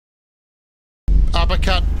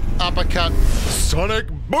Uppercut, uppercut, sonic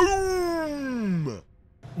boom!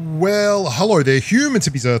 Well, hello there, humans,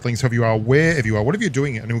 hippies, earthlings, whoever you are, wherever you are, whatever you're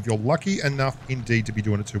doing, and if you're lucky enough indeed to be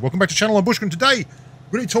doing it too. Welcome back to the channel. I'm Bushka, and today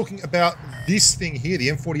we're going to be talking about this thing here, the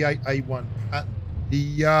M48A1 Patton.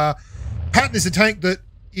 The Patton is a tank that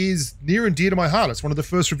is near and dear to my heart. It's one of the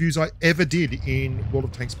first reviews I ever did in World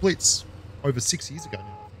of Tanks Blitz over 6 years ago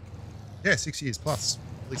now. Yeah, 6 years plus,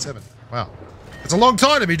 at least 7. Wow. It's a long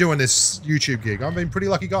time to be doing this YouTube gig. I've been a pretty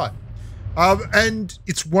lucky guy. And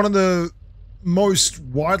it's one of the most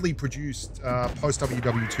widely produced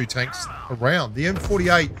post-WW2 tanks around. The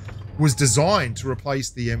M48 was designed to replace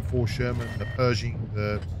the M4 Sherman, the Pershing,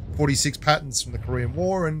 the 46 Pattons from the Korean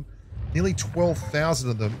War, and nearly 12,000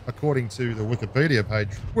 of them, according to the Wikipedia page,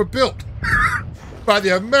 were built by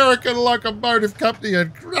the American Locomotive Company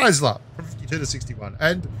and Chrysler from 52 to 61.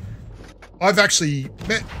 And I've actually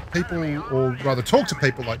met people, or rather talked to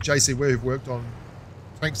people like JC Ware, who've worked on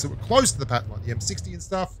tanks that were close to the Patton, like the M60 and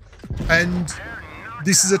stuff. And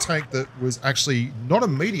this is a tank that was actually not a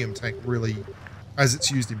medium tank, really, as it's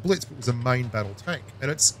used in Blitz, but was a main battle tank. And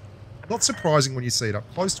it's not surprising when you see it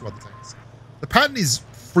up close to other tanks. The Patton is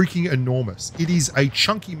freaking enormous. It is a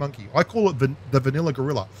chunky monkey. I call it the vanilla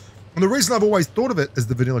gorilla. And the reason I've always thought of it as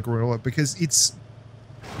the vanilla gorilla, because it's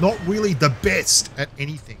not really the best at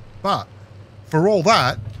anything. But for all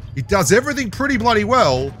that, it does everything pretty bloody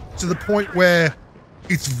well, to the point where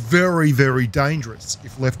it's very, very dangerous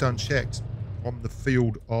if left unchecked on the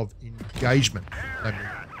field of engagement, namely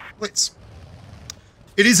Blitz.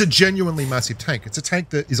 It is a genuinely massive tank. It's a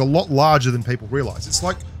tank that is a lot larger than people realize. It's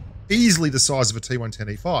like easily the size of a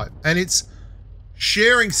T110E5, and it's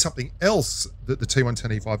sharing something else that the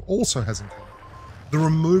T110E5 also has in common: the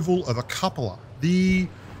removal of a coupler. The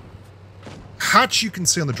hatch you can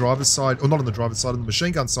see on the driver's side, or not on the driver's side, on the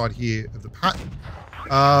machine gun side here of the Patton,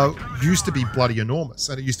 used to be bloody enormous,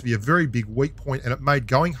 and it used to be a very big weak point, and it made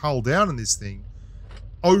going hull down in this thing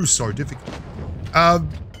oh so difficult.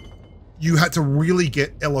 You had to really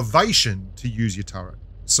get elevation to use your turret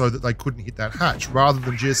so that they couldn't hit that hatch, rather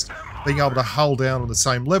than just being able to hull down on the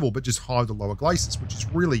same level but just hide the lower glacis, which is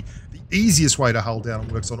really the easiest way to hull down,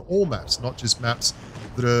 and works on all maps, not just maps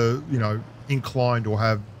that are, you know, inclined or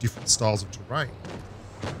have different styles of terrain.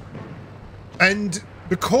 And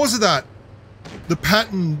because of that, the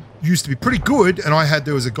Patton used to be pretty good, and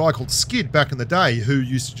there was a guy called Skid back in the day who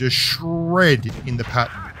used to just shred in the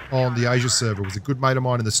Patton on the Asia server. It was a good mate of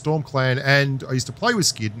mine in the Storm clan, and I used to play with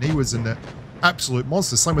Skid, and he was an absolute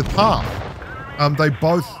monster. Same with Parth. They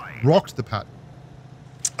both rocked the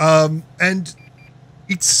Patton. And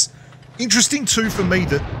it's interesting too for me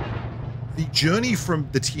that the journey from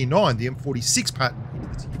the Tier 9, the M46 Patton, into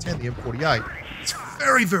the Tier 10, the M48, it's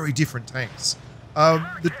very, very different tanks.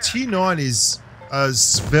 The Tier 9 is a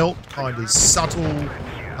svelte, kind of subtle,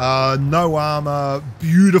 no armor,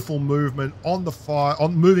 beautiful movement, on the fire,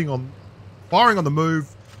 firing on the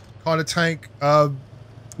move kind of tank,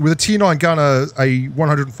 with a Tier 9 gunner, a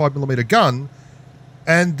 105mm gun,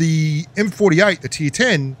 and the M48, the Tier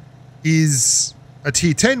 10, is a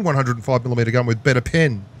Tier 10 105mm gun with better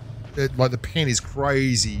pen. Like, the pen is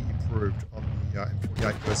crazy improved on the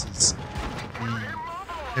M48 versus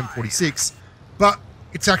the M46, but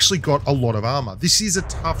it's actually got a lot of armor. This is a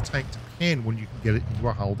tough tank to pen when you can get it into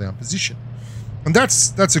a hull down position, and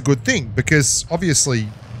that's a good thing, because obviously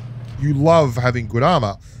you love having good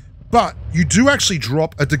armor, but you do actually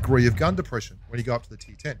drop a degree of gun depression when you go up to the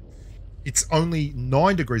Tier 10. It's only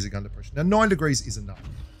 9 degrees of gun depression. Now, 9 degrees is enough.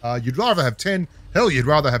 You'd rather have 10. Hell, you'd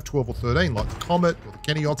rather have 12 or 13, like the Comet or the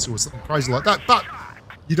Kennyotsu or something crazy like that. But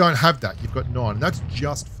you don't have that. You've got 9, and that's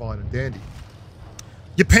just fine and dandy.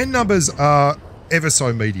 Your pen numbers are ever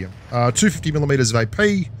so medium. 250mm of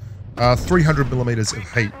AP, 300mm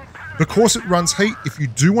of heat. Because it runs heat, if you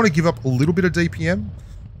do want to give up a little bit of DPM,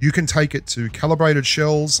 you can take it to calibrated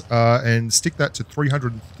shells and stick that to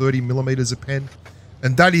 330mm of pen.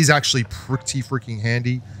 And that is actually pretty freaking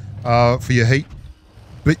handy for your heat.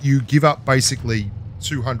 But you give up basically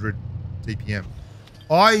 200 DPM.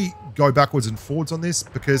 I go backwards and forwards on this,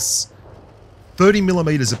 because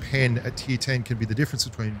 30mm of pen at Tier 10 can be the difference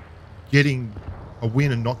between getting a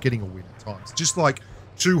win and not getting a win at times. Just like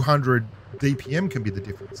 200 DPM can be the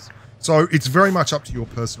difference. So it's very much up to your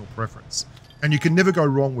personal preference. And you can never go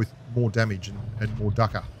wrong with more damage and more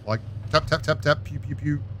ducker. Like tap, tap, tap, tap, pew, pew,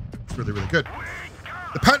 pew. It's really, really good.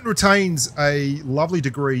 The Patton retains a lovely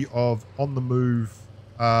degree of on-the-move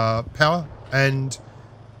power, and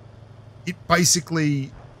it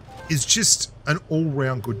basically is just an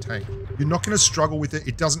all-round good tank. You're not going to struggle with it.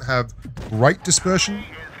 It doesn't have great dispersion.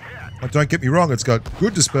 Don't get me wrong, it's got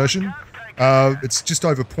good dispersion. It's just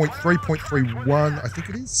over 0.31, I think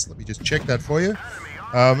it is. Let me just check that for you.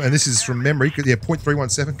 And this is from memory. Yeah,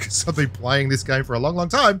 0.317, because I've been playing this game for a long, long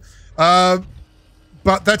time.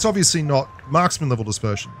 But that's obviously not marksman level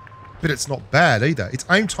dispersion. But it's not bad either. Its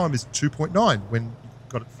aim time is 2.9 when you've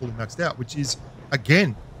got it fully maxed out, which is,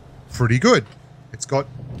 again, pretty good. It's got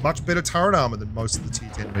much better turret armor than most of the tier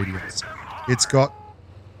 10 mediums. It's got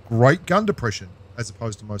great gun depression as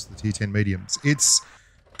opposed to most of the tier 10 mediums. It's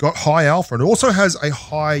got high alpha, and it also has a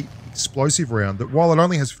high explosive round that, while it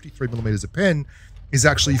only has 53 millimeters of pen, is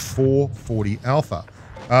actually 440 alpha,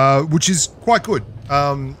 which is quite good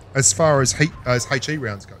as far as HE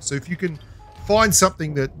rounds go. So if you can find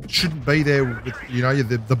something that shouldn't be there with, you know,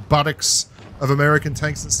 the buttocks of American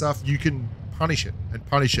tanks and stuff, you can punish it, and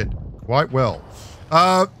punish it quite well.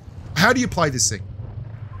 How do you play this thing?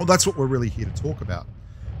 Well, that's what we're really here to talk about.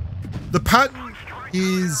 The Patton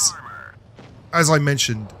is, as I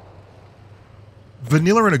mentioned,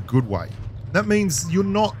 vanilla in a good way. That means you're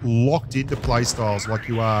not locked into playstyles like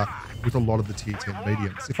you are with a lot of the tier 10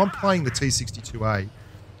 mediums. If I'm playing the T62A,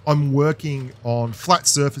 I'm working on flat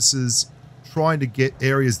surfaces, trying to get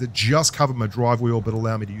areas that just cover my drive wheel but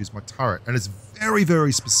allow me to use my turret. And it's very,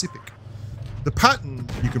 very specific. The Patton,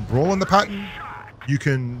 you can brawl in the Patton, you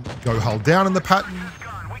can go hull down in the Patton,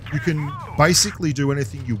 you can basically do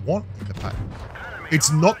anything you want in the Patton.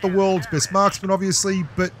 It's not the world's best marksman, obviously,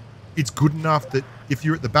 but it's good enough that if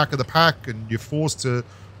you're at the back of the pack and you're forced to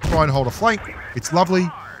try and hold a flank, it's lovely.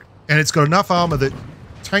 And it's got enough armor that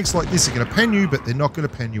tanks like this are going to pen you, but they're not going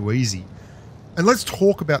to pen you easy. And let's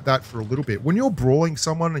talk about that for a little bit. When you're brawling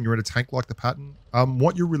someone and you're in a tank like the Patton,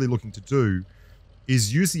 what you're really looking to do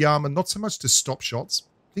is use the armor not so much to stop shots.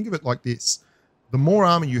 Think of it like this. The more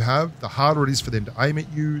armor you have, the harder it is for them to aim at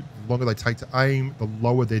you. The longer they take to aim, the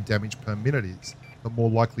lower their damage per minute is, the more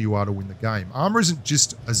likely you are to win the game. Armor isn't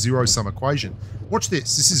just a zero-sum equation. Watch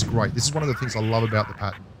this. This is great. This is one of the things I love about the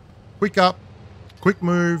Patton. Quick up, quick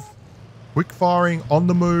move, quick firing, on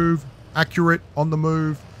the move, accurate, on the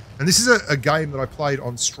move. And this is a game that I played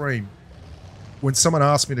on stream when someone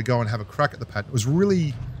asked me to go and have a crack at the Patton. It was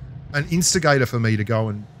really an instigator for me to go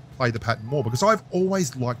and play the Patton more, because I've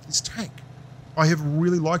always liked this tank. I have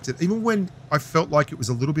really liked it, even when I felt like it was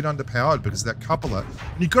a little bit underpowered because of that coupler.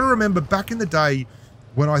 And you've got to remember, back in the day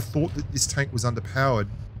when I thought that this tank was underpowered,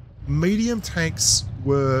 medium tanks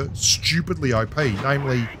were stupidly OP,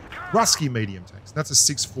 namely Rusky medium tanks. That's a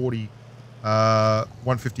 640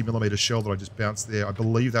 150mm shell that I just bounced there. I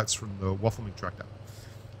believe that's from the WOTBLITZ tractor.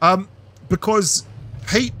 Because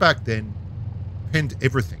heat back then penned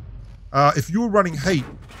everything. If you were running heat,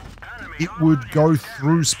 it would go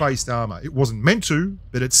through spaced armor. It wasn't meant to,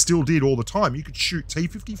 but it still did all the time. You could shoot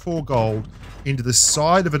T54 gold into the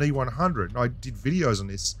side of an E100. And I did videos on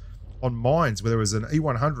this on mines where there was an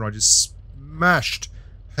E100 and I just smashed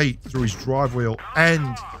heat through his drive wheel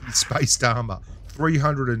and his spaced armor.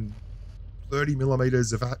 330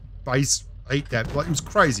 millimeters of base heat depth. Like, it was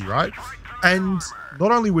crazy, right? And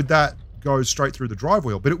not only would that go straight through the drive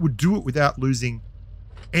wheel, but it would do it without losing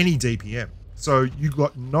any DPM. So you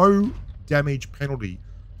got no damage penalty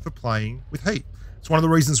for playing with heat. It's one of the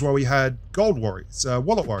reasons why we had gold warriors,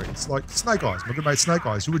 wallet warriors, like Snake Eyes, my good mate Snake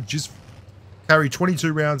Eyes, who would just carry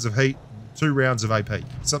 22 rounds of heat, 2 rounds of AP,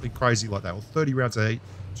 something crazy like that, or 30 rounds of heat,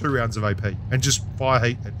 2 rounds of AP, and just fire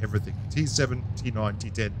heat at everything. T7, T9,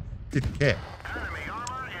 T10, didn't care.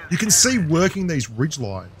 You can see working these ridge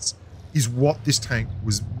lines is what this tank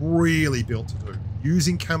was really built to do.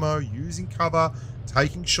 Using camo, using cover,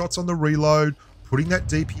 taking shots on the reload, putting that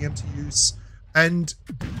DPM to use, and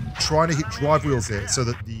trying to hit drive wheels there so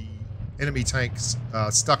that the enemy tanks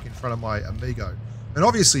are stuck in front of my Amigo. And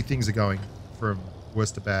obviously things are going from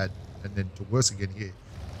worse to bad and then to worse again here,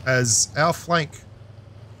 as our flank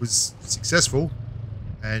was successful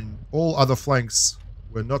and all other flanks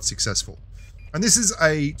were not successful. And this is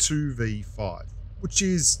a 2v5, which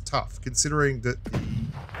is tough considering that the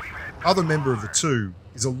other member of the two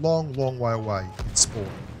is a long, long way away in spawn.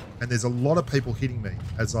 And there's a lot of people hitting me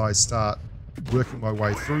as I start working my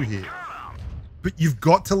way through here. But you've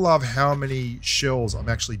got to love how many shells I'm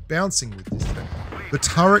actually bouncing with this thing. The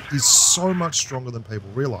turret is so much stronger than people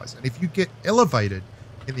realize. And if you get elevated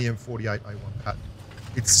in the M48A1 Patton,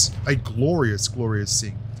 it's a glorious, glorious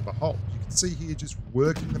thing to behold. You can see here just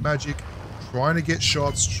working the magic, trying to get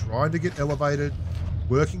shots, trying to get elevated,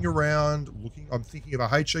 working around, looking. I'm thinking of a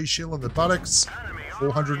HE shell in the buttocks,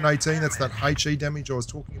 418, that's that HE damage I was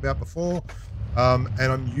talking about before. And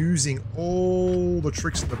I'm using all the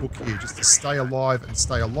tricks in the book here just to stay alive and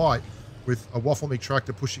stay alight with a WOTBLITZ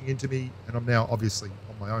tractor pushing into me, and I'm now obviously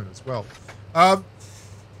on my own as well.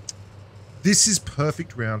 This is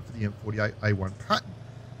perfect round for the M48A1 Patton.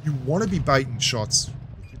 You want to be baiting shots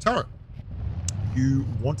with your turret. You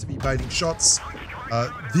want to be baiting shots.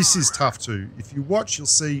 This is tough too. If you watch, you'll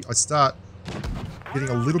see I start getting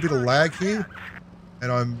a little bit of lag here,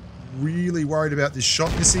 and I'm really worried about this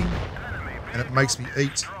shot missing, and it makes me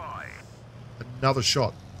eat another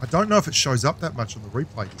shot. I don't know if it shows up that much on the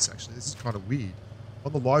replay, actually. This is kind of weird.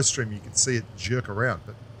 On the live stream, you can see it jerk around,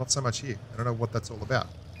 but not so much here. I don't know what that's all about.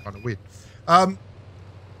 Kind of weird.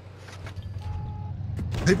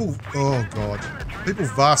 People, oh God, people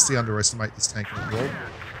vastly underestimate this tank in the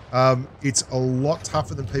world. It's a lot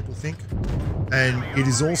tougher than people think, and it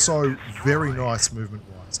is also very nice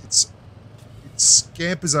movement-wise. It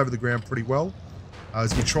scampers over the ground pretty well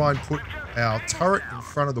as we try and put our turret in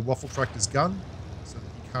front of the Waffle Tractor's gun so that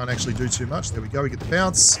he can't actually do too much. There we go, we get the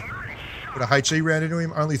bounce. Put a HE round into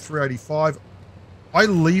him, only 385. I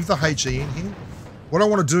leave the HE in here. What I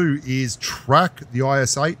want to do is track the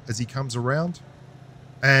IS-8 as he comes around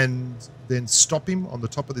and then stop him on the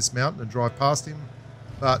top of this mountain and drive past him,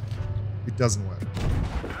 but it doesn't work.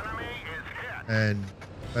 And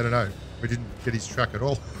I don't know, we didn't get his track at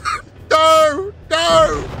all. No!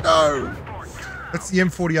 That's the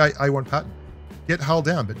M48A1 Patton. Get hull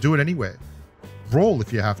down, but do it anywhere. Brawl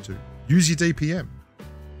if you have to. Use your DPM.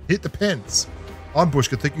 Hit the pens. I'm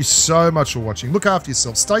Bushka. Thank you so much for watching. Look after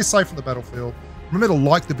yourself. Stay safe on the battlefield. Remember to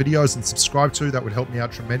like the videos and subscribe too. That would help me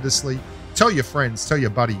out tremendously. Tell your friends, tell your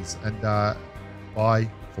buddies, and bye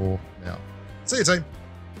for now. See you, team.